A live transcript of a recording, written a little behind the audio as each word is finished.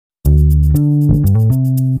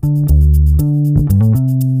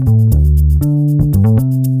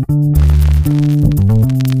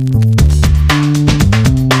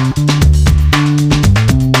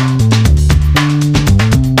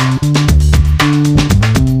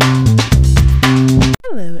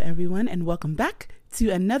welcome back to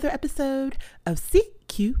another episode of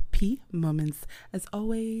CQP Moments. As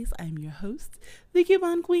always, I'm your host, the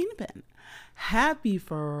Coupon Queen Ben. Happy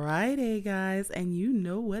Friday, guys, and you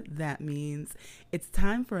know what that means. It's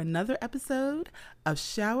time for another episode of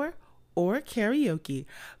Shower or Karaoke.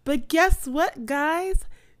 But guess what, guys?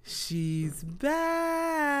 She's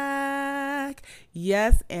back.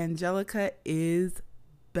 Yes, Angelica is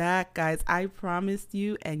back, guys. I promised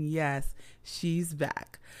you, and yes, she's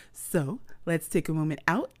back. So let's take a moment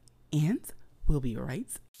out and we'll be right.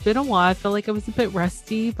 It's been a while. I felt like I was a bit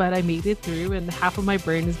rusty, but I made it through, and half of my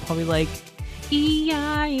brain is probably like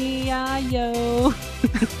E-I-E-I-O,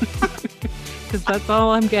 because that's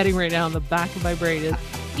all I'm getting right now in the back of my brain is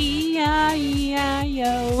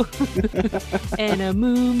E-I-E-I-O. And a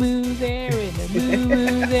moo-moo there and a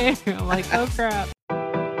moo-moo there. I'm like, oh crap.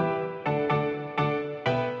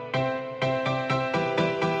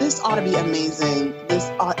 This ought to be amazing. This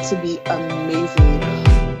ought to be amazing.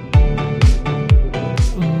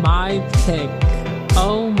 My pick.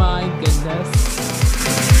 Oh my goodness.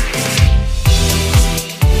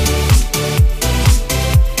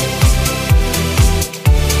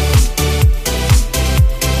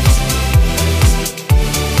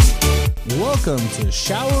 Welcome to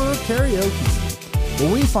Shower Karaoke,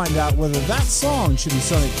 where we find out whether that song should be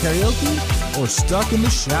sung at karaoke or stuck in the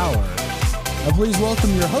shower. Now please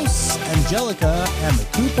welcome your hosts, Angelica and the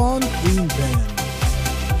Coupon Queen Ben.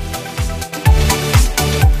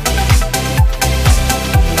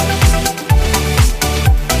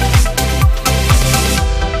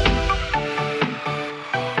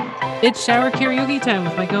 It's Shower Karaoke time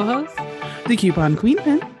with my co-host, The Coupon Queen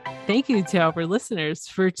Ben. Thank you to our listeners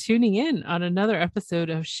for tuning in on another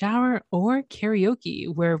episode of Shower or Karaoke,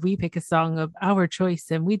 where we pick a song of our choice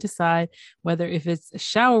and we decide whether if it's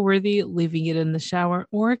shower worthy, leaving it in the shower,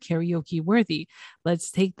 or karaoke worthy.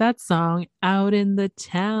 Let's take that song out in the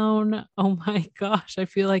town. Oh my gosh, I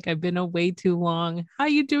feel like I've been away too long. How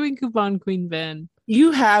you doing, Coupon Queen Ben?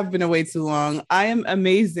 You have been away too long. I am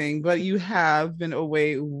amazing, but you have been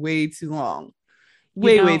away way too long.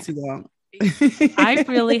 Way too long. I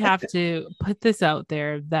really have to put this out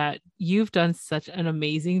there that you've done such an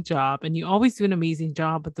amazing job, and you always do an amazing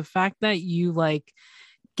job. But the fact that you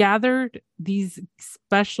gathered these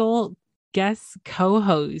special guest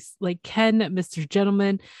co-hosts like Ken, Mr.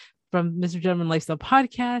 Gentleman from Mr. Gentleman Lifestyle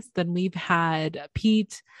Podcast, then we've had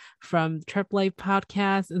Pete from Trip Life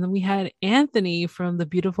Podcast, and then we had Anthony from the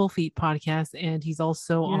Beautiful Feet Podcast, and he's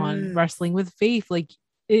also on Wrestling with Faith.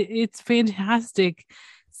 It's fantastic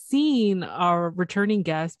seeing our returning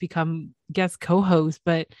guests become guest co-hosts,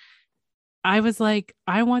 but I was like,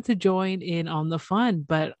 I want to join in on the fun,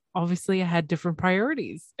 but obviously I had different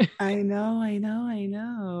priorities. I know.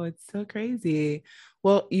 It's so crazy.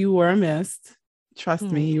 Well, you were missed. Trust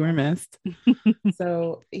me, you were missed.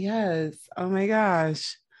 So yes. Oh my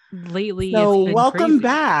gosh. Lately, so it's been welcome crazy.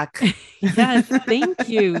 back. Yes, thank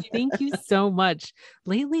you. Thank you so much.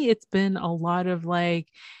 Lately, it's been a lot of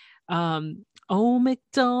oh,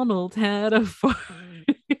 McDonald had a farm.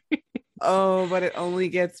 Oh, but it only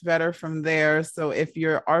gets better from there. So if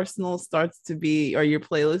your arsenal starts to be, or your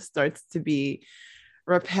playlist starts to be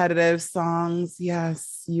repetitive songs,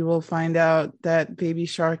 yes, you will find out that Baby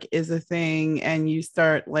Shark is a thing, and you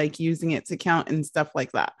start using it to count and stuff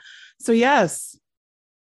like that. So yes.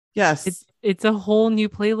 It's a whole new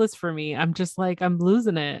playlist for me. I'm just I'm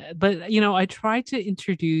losing it. But, I try to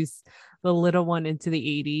introduce the little one into the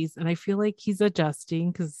 80s, and I feel like he's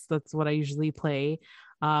adjusting because that's what I usually play.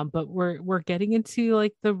 But we're getting into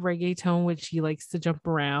the reggaeton, which he likes to jump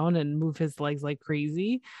around and move his legs like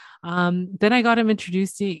crazy. Then I got him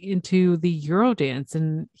introduced into the Eurodance,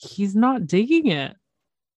 and he's not digging it.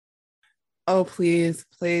 Oh, please.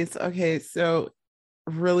 Okay, so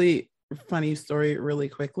really funny story really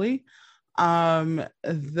quickly.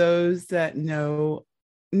 Those that know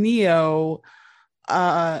Neo,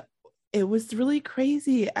 it was really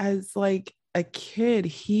crazy as a kid.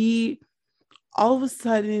 He all of a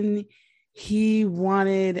sudden he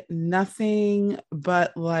wanted nothing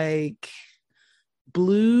but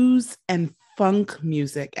blues and funk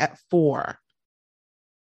music at 4.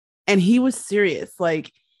 And he was serious.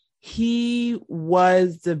 He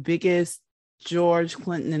was the biggest George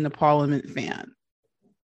Clinton in the Parliament fan.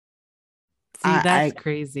 See, that's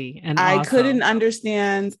crazy. And I awesome. couldn't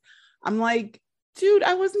understand. I'm like, dude,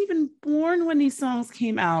 I wasn't even born when these songs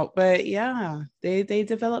came out. But yeah, they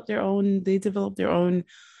developed their own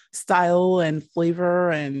style and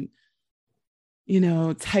flavor and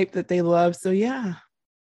type that they love. So yeah.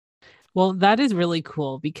 Well, that is really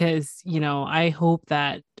cool because, I hope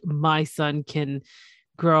that my son can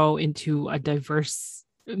grow into a diverse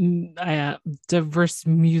diverse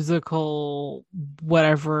musical,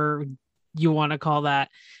 whatever you want to call that.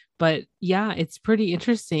 But yeah, it's pretty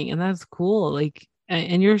interesting, and that's cool. Like,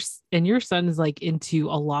 and your son is like into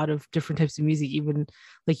a lot of different types of music, even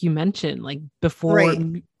like you mentioned, like before Right,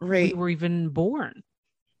 we right. were even born.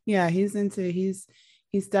 Yeah, he's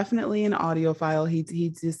definitely an audiophile. He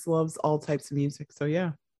just loves all types of music. So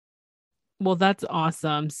yeah. Well, that's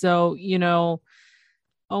awesome. So,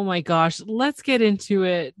 oh my gosh, let's get into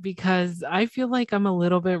it because I feel like I'm a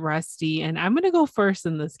little bit rusty and I'm going to go first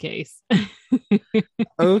in this case.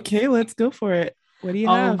 Okay, let's go for it. What do you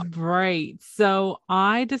All have? right. So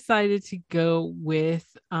I decided to go with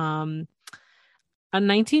a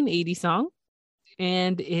 1980 song,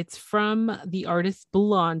 and it's from the artist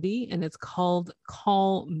Blondie, and it's called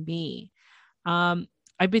Call Me. Um,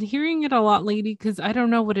 I've been hearing it a lot lately because I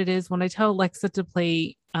don't know what it is. When I tell Alexa to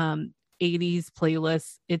play 80s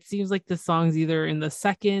playlists, it seems like the song's either in the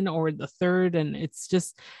second or the third, and it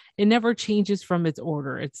never changes from its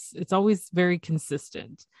order. It's always very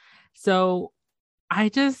consistent. So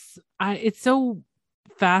it's so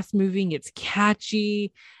fast moving, it's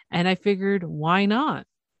catchy, and I figured why not?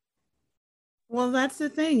 Well, that's the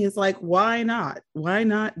thing. Is like, why not? Why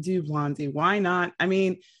not do Blondie? Why not? I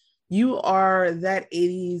mean, you are that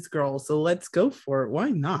 80s girl, so let's go for it.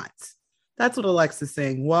 Why not? That's what Alexa's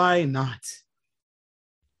saying. Why not?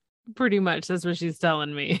 Pretty much that's what she's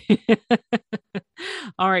telling me.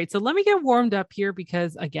 All right, so let me get warmed up here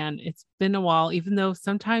because again, it's been a while, even though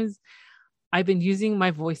sometimes I've been using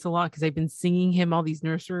my voice a lot because I've been singing him all these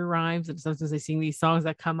nursery rhymes, and sometimes I sing these songs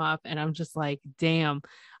that come up and I'm just like, damn,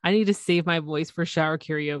 I need to save my voice for shower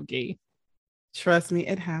karaoke. Trust me,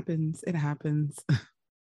 it happens. It happens.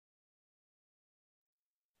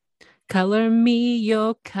 Color me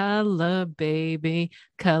your color, baby.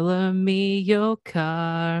 Color me your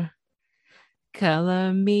car.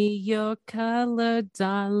 Color me your color,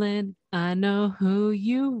 darling. I know who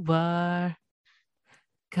you are.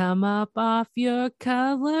 Come up off your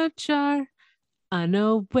color chart. I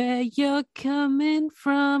know where you're coming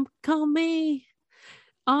from. Call me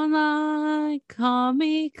online. Call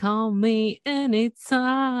me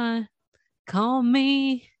anytime. Call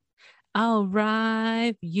me. I'll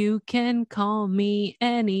arrive. You can call me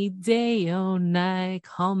any day or night.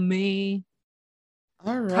 Call me.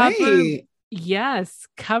 All Cover, right. yes,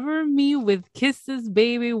 cover me with kisses,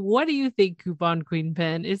 baby. What do you think, Coupon Queen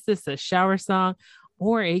Pen? Is this a shower song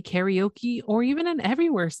or a karaoke or even an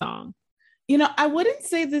everywhere song? I wouldn't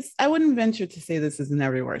say this, I wouldn't venture to say this is an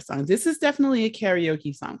everywhere song. This is definitely a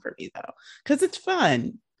karaoke song for me though, because it's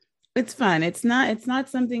fun. It's fun. It's not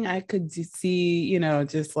something I could see,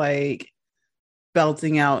 just like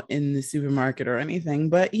belting out in the supermarket or anything.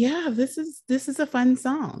 But yeah, this is a fun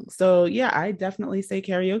song. So yeah, I definitely say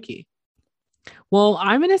karaoke. Well,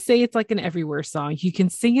 I'm going to say it's like an everywhere song. You can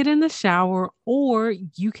sing it in the shower or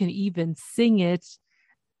you can even sing it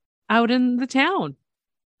out in the town.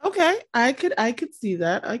 Okay, I could see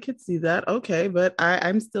that. I could see that. Okay, but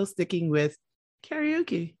I'm still sticking with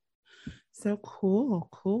karaoke. So cool,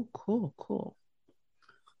 cool, cool, cool.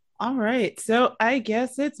 All right. So I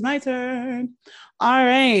guess it's my turn. All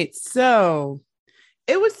right. So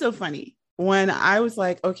it was so funny when I was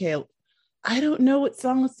like, okay, I don't know what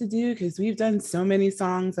songs to do because we've done so many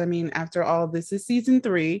songs. I mean, after all, this is season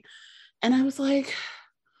 3. And I was like,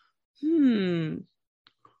 hmm,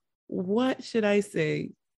 what should I say?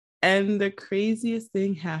 And the craziest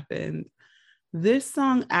thing happened. This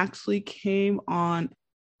song actually came on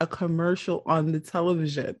a commercial on the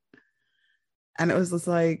television. And it was just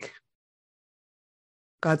like,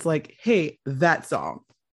 God's like, hey, that song.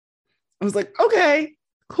 I was like, okay,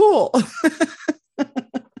 cool.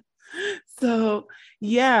 So,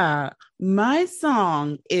 yeah, my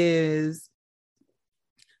song is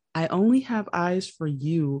I Only Have Eyes for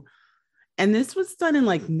You. And this was done in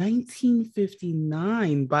like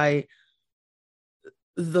 1959 by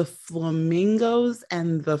the Flamingos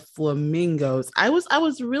and the Flamingos. I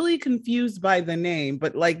was really confused by the name,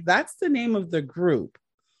 but like that's the name of the group.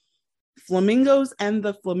 Flamingos and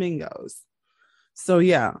the Flamingos. So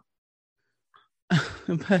yeah.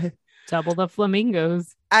 But Double the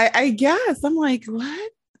flamingos. I guess I'm like,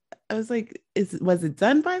 what? I was like, was it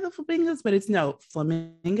done by the Flamingos? But it's no,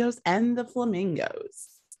 Flamingos and the Flamingos.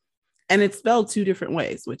 And it's spelled 2 different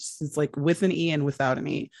ways, which is like with an E and without an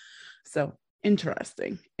E. So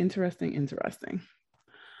interesting, interesting, interesting.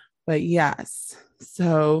 But yes,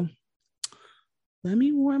 so let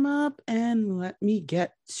me warm up and let me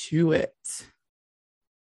get to it.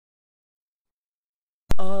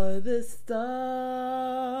 Are the stars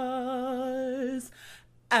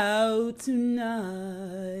out tonight?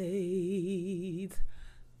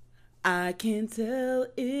 I can't tell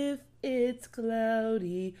if it's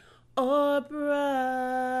cloudy or bright,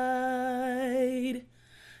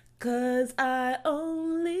 'cause I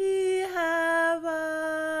only have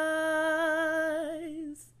eyes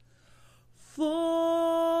for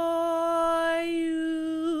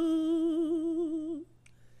you,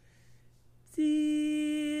 dear.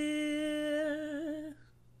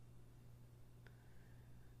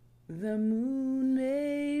 The moon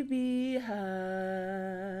may be high,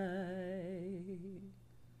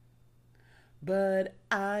 but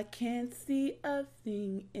I can't see a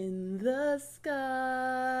thing in the sky,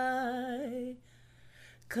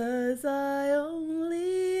 'cause I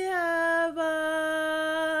only have eyes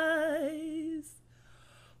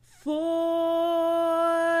for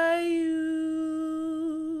you,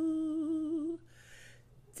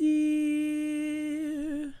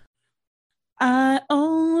 dear. I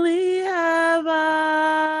only have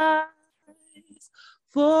eyes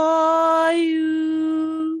for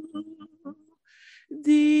you,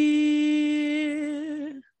 dear.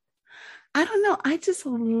 I don't know. I just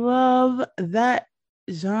love that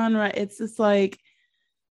genre. It's just like,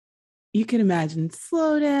 you can imagine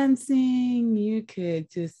slow dancing. You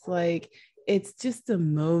could just like, it's just a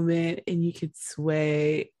moment and you could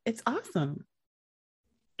sway. It's awesome.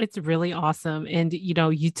 It's really awesome. And, you know,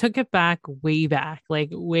 you took it back, like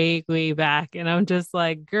way, way back. And I'm just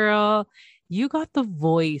like, girl, you got the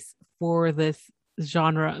voice for this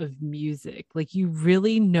genre of music. Like, you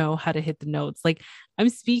really know how to hit the notes. Like, I'm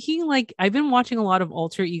speaking, like, I've been watching a lot of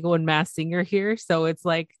Alter Ego and Masked Singer here. So it's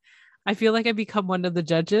like, I feel like I become one of the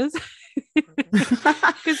judges.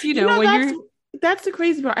 Because, you know, when that's the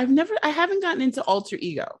crazy part. I haven't gotten into Alter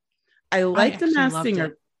Ego. I like the Masked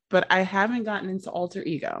Singer, but I haven't gotten into Alter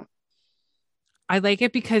Ego. I like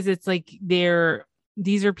it because it's like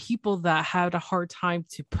these are people that had a hard time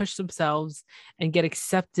to push themselves and get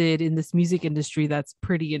accepted in this music industry that's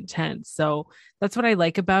pretty intense. So that's what I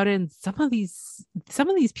like about it. And some of these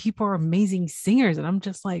people are amazing singers, and I'm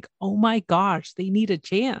just like, oh my gosh, they need a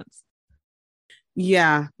chance.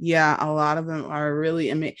 Yeah, a lot of them are really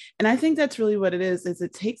amazing. And I think that's really what it is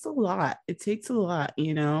it takes a lot. It takes a lot,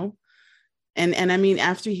 you know? And I mean,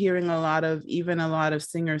 after hearing a lot of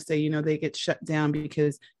singers say, you know, they get shut down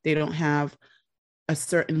because they don't have a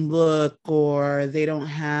certain look, or they don't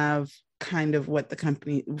have kind of what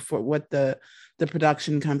the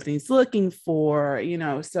production company's looking for, you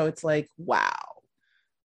know, so it's like, wow.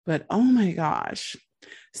 But oh my gosh.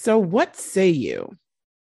 So what say you?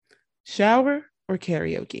 Shower or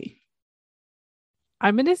karaoke?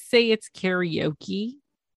 I'm going to say it's karaoke,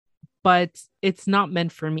 but it's not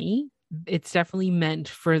meant for me. It's definitely meant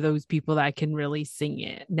for those people that can really sing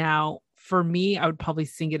it. Now, for me, I would probably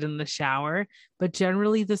sing it in the shower, but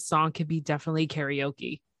generally the song could be definitely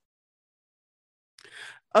karaoke.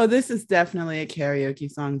 Oh, this is definitely a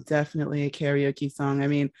karaoke song. Definitely a karaoke song. I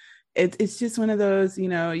mean, it's just one of those, you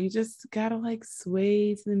know, you just gotta like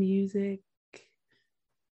sway to the music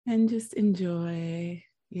and just enjoy,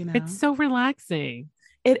 you know. It's so relaxing.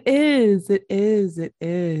 It is.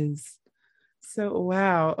 So,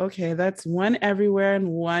 wow. Okay, that's one everywhere and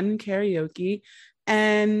one karaoke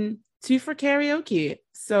and 2 for karaoke.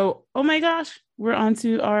 So, oh my gosh, we're on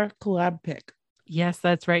to our collab pick. Yes,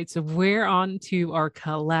 that's right. So we're on to our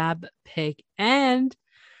collab pick. And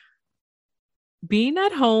being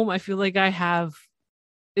at home, I feel like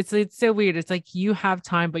it's so weird. It's like you have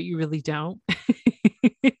time, but you really don't.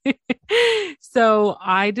 So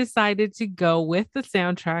I decided to go with the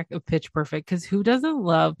soundtrack of Pitch Perfect, because who doesn't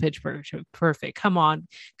love Pitch Perfect? Come on,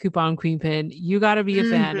 Coupon Queen Pin. You got to be a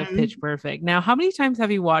fan of Pitch Perfect. Now, how many times have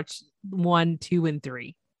you watched 1, 2, and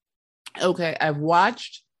 3? Okay, I've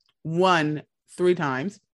watched 1 3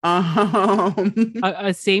 times.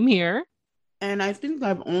 Same here. And I think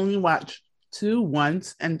I've only watched 2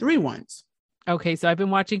 once and 3 once. Okay, so I've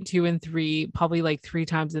been watching 2 and 3 probably like 3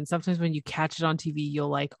 times. And sometimes when you catch it on TV, you'll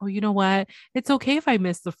like, oh, you know what? It's okay if I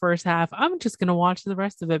miss the first half. I'm just going to watch the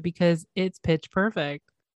rest of it because it's Pitch Perfect.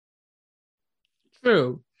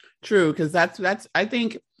 True. Because that's I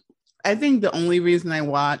think the only reason I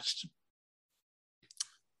watched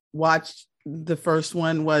the first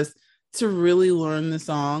one was to really learn the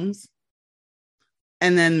songs.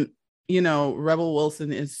 And then, you know, Rebel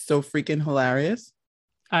Wilson is so freaking hilarious.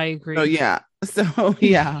 I agree. Oh, yeah. So,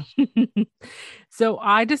 yeah. So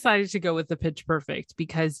I decided to go with the Pitch Perfect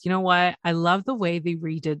because, you know what? I love the way they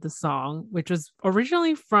redid the song, which was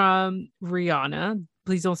originally from Rihanna,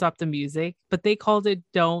 Please Don't Stop the Music, but they called it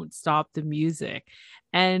Don't Stop the Music.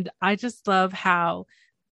 And I just love how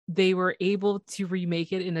they were able to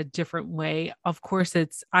remake it in a different way. Of course,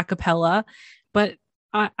 it's a cappella, but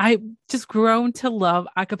I just grown to love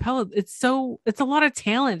a cappella. It's a lot of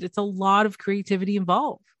talent. It's a lot of creativity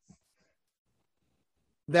involved.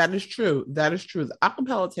 That is true. That is true. The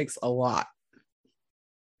acapella takes a lot.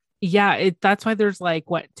 Yeah, that's why there's like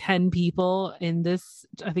 10 people in this,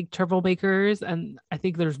 I think, Troublemakers, and I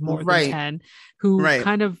think there's more than 10 who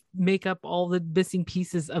kind of make up all the missing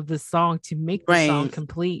pieces of the song to make the song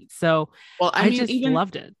complete. So I mean, just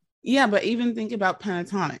loved it. Yeah, but even think about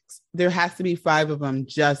Pentatonics. There has to be 5 of them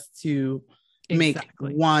just to make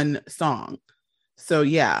one song. So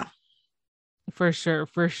yeah. For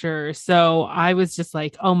sure. So I was just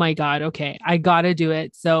like, oh my God, okay, I gotta do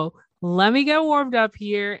it. So let me get warmed up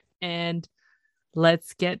here and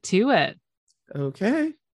let's get to it.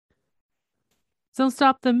 Okay. Don't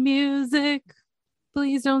stop the music.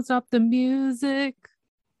 Please don't stop the music.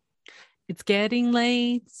 It's getting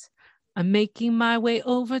late. I'm making my way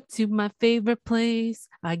over to my favorite place.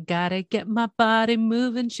 I gotta get my body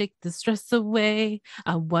moving, shake the stress away.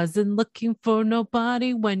 I wasn't looking for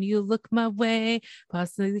nobody when you look my way.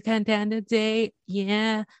 Possibly kind down today.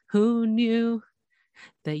 Yeah, who knew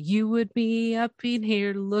that you would be up in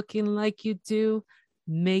here looking like you do,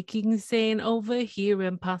 making staying over here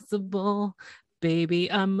impossible.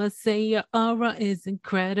 Baby, I must say your aura is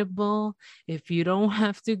incredible. If you don't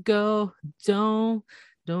have to go, don't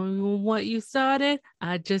know what you started.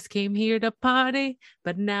 I just came here to party,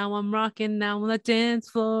 but now I'm rocking now on the dance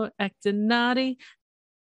floor, acting naughty.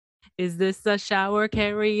 Is this a shower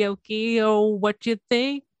karaoke or what you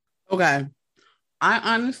think? Okay.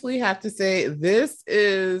 I honestly have to say this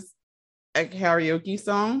is a karaoke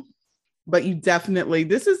song, but you definitely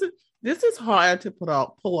this is hard to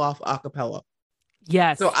pull off a cappella.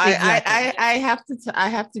 Yes. So I have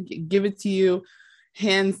to give it to you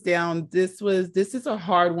hands down. This is a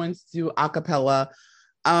hard one to do a cappella.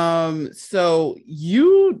 So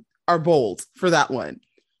you are bold for that one.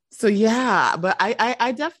 So yeah, but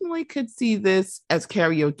I definitely could see this as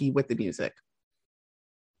karaoke with the music.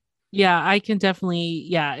 Yeah, I can definitely.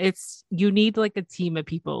 Yeah, you need like a team of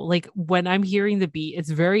people. Like when I'm hearing the beat, it's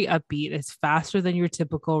very upbeat. It's faster than your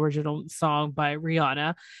typical original song by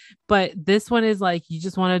Rihanna. But this one is like, you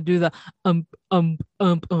just want to do the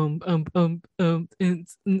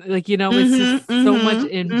like, you know, it's just so much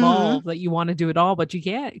involved that you want to do it all, but you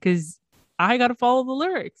can't because I got to follow the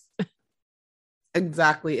lyrics.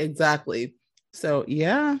 Exactly. So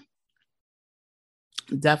yeah.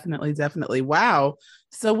 Definitely. Wow.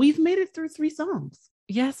 So we've made it through 3 songs.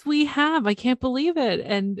 Yes, we have. I can't believe it.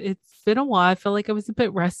 And it's been a while. I feel like I was a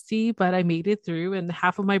bit rusty, but I made it through. And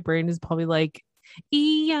half of my brain is probably like,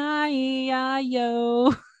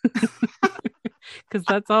 E-I-E-I-O. Because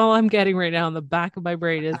that's all I'm getting right now in the back of my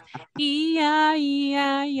brain is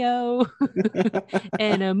E-I-E-I-O.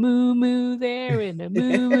 And a moo-moo there and a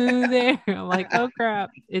moo-moo there. I'm like, oh crap.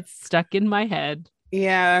 It's stuck in my head.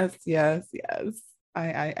 Yes.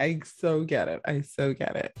 I so get it.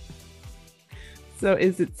 So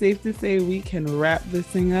is it safe to say we can wrap this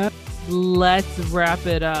thing up? Let's wrap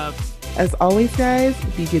it up. As always, guys,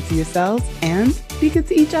 be good to yourselves and be good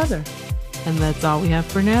to each other. And that's all we have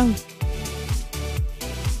for now.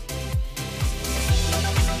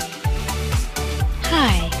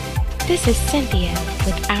 Hi, this is Cynthia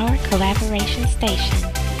with our collaboration station.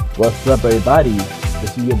 What's up, everybody?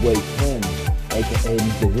 This is your boy Tim, aka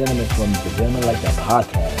Mr. Gentleman from the Gentleman Like That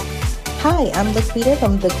podcast. Hi, I'm Laquita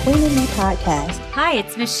from the Queen and Me podcast. Hi,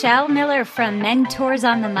 it's Michelle Miller from Mentors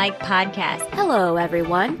on the Mic podcast. Hello,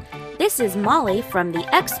 everyone. This is Molly from the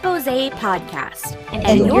Expose podcast.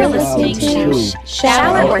 And you're listening to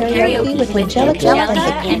Shower or Karaoke with Angelica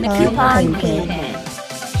and the Coupon Queen.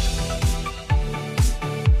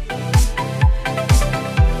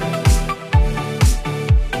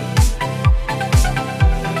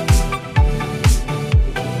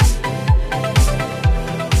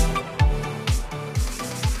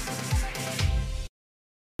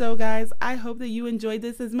 So guys, I hope that you enjoyed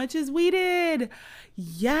this as much as we did.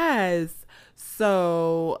 Yes.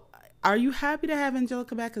 So are you happy to have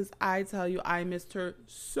Angelica back? Because I tell you, I missed her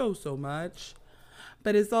so much.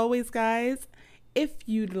 But as always, guys, if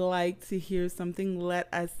you'd like to hear something,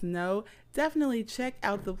 let us know. Definitely check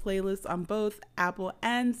out the playlist on both Apple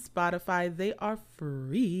and Spotify. They are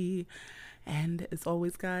free. And as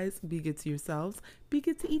always, guys, be good to yourselves, be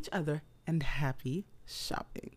good to each other, and happy shopping.